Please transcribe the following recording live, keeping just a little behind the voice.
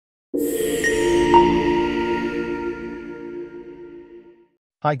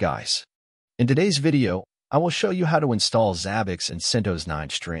Hi guys. In today's video, I will show you how to install Zabbix and Centos 9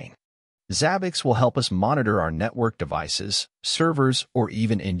 String. Zabbix will help us monitor our network devices, servers, or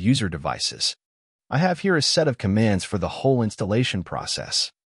even end-user devices. I have here a set of commands for the whole installation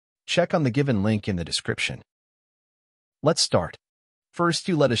process. Check on the given link in the description. Let's start. First,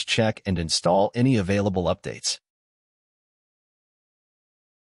 let us check and install any available updates.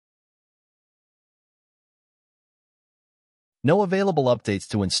 No available updates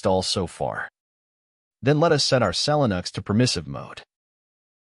to install so far. Then let us set our Linux to permissive mode.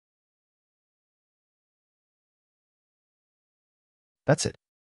 That's it.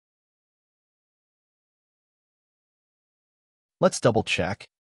 Let's double check.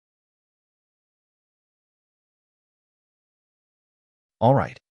 All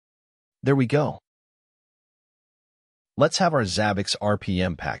right. There we go. Let's have our Zabbix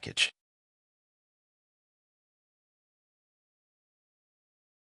RPM package.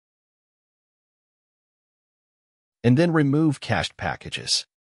 And then remove cached packages.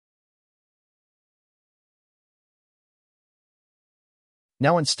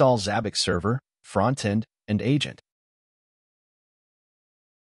 Now install Zabbix Server, Frontend, and Agent.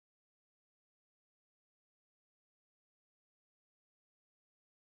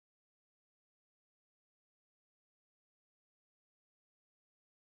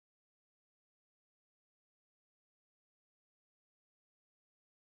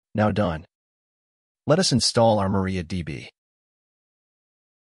 Now done. Let us install our MariaDB.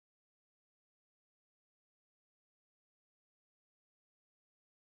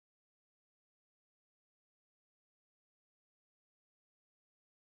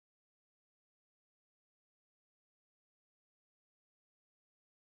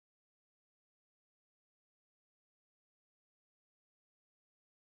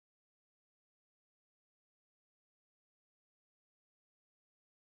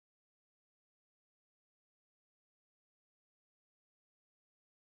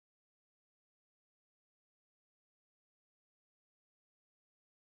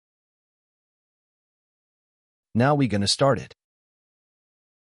 Now we're gonna start it.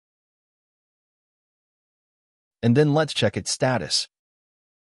 And then let's check its status.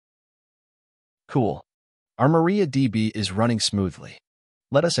 Cool. Our MariaDB is running smoothly.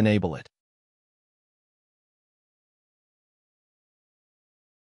 Let us enable it.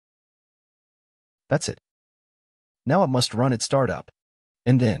 That's it. Now it must run its startup.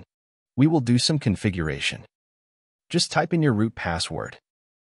 And then we will do some configuration. Just type in your root password.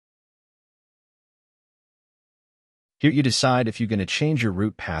 Here you decide if you're going to change your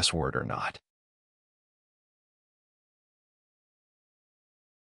root password or not.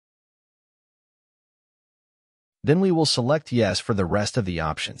 Then we will select yes for the rest of the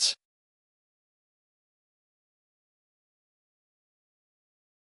options.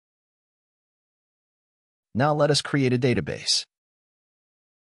 Now let us create a database.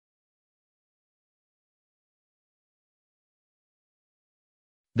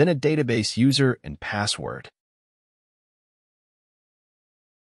 Then a database user and password.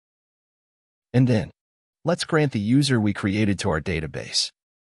 And then, let's grant the user we created to our database.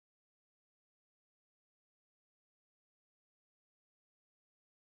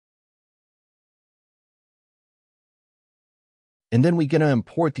 And then we're going to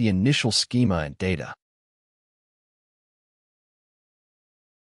import the initial schema and data.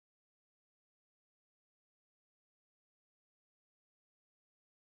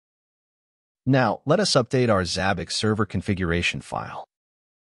 Now, let us update our Zabbix server configuration file.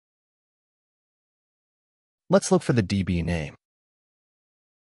 Let's look for the DB name.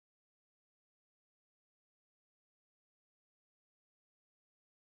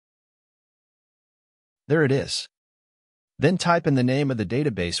 There it is. Then type in the name of the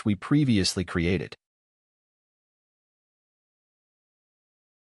database we previously created.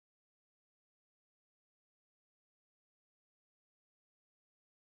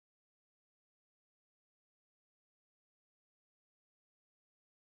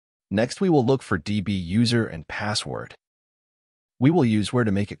 Next, we will look for DB user and password. We will use where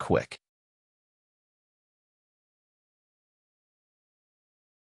to make it quick.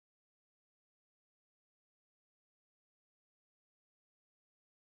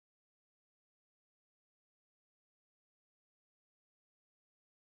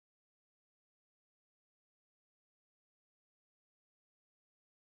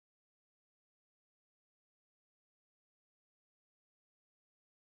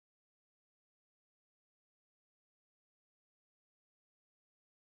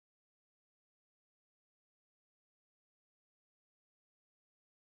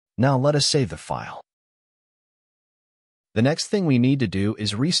 Now let us save the file. The next thing we need to do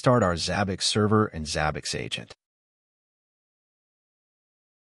is restart our Zabbix server and Zabbix agent.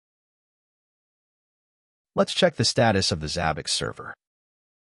 Let's check the status of the Zabbix server.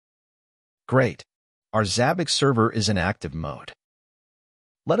 Great! Our Zabbix server is in active mode.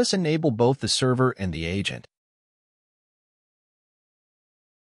 Let us enable both the server and the agent.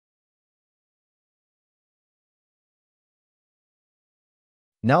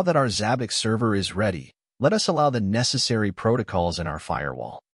 Now that our Zabbix server is ready, let us allow the necessary protocols in our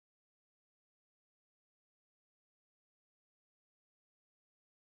firewall.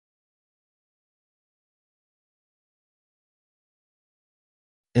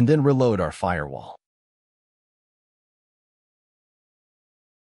 And then reload our firewall.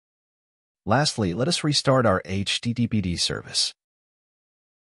 Lastly, let us restart our HTTPD service.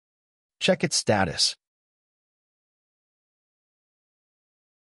 Check its status.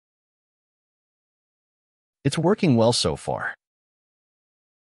 It's working well so far.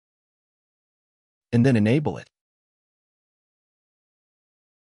 And then enable it.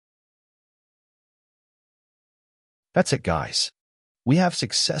 That's it, guys. We have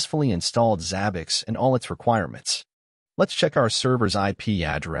successfully installed Zabbix and all its requirements. Let's check our server's IP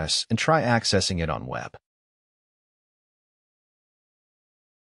address and try accessing it on web.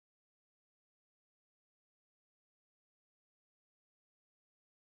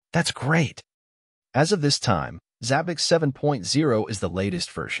 That's great! As of this time, Zabbix 7.0 is the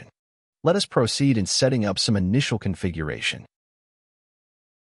latest version. Let us proceed in setting up some initial configuration.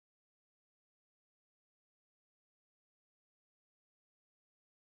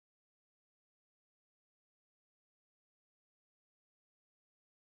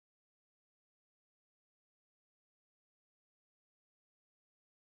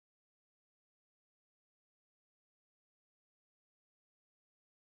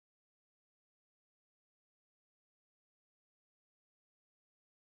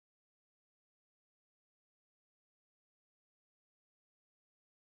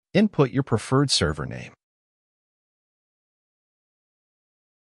 Input your preferred server name.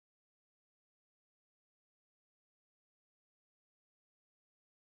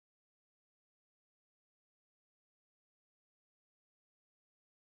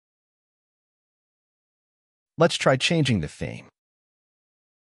 Let's try changing the theme.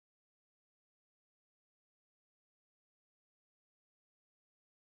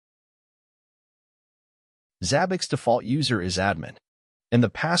 Zabbix default user is admin, and the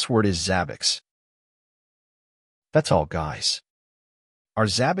password is Zabbix. That's all, guys. Our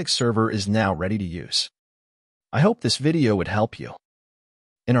Zabbix server is now ready to use. I hope this video would help you.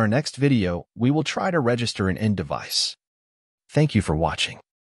 In our next video, we will try to register an end device. Thank you for watching.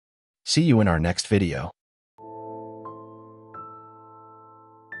 See you in our next video.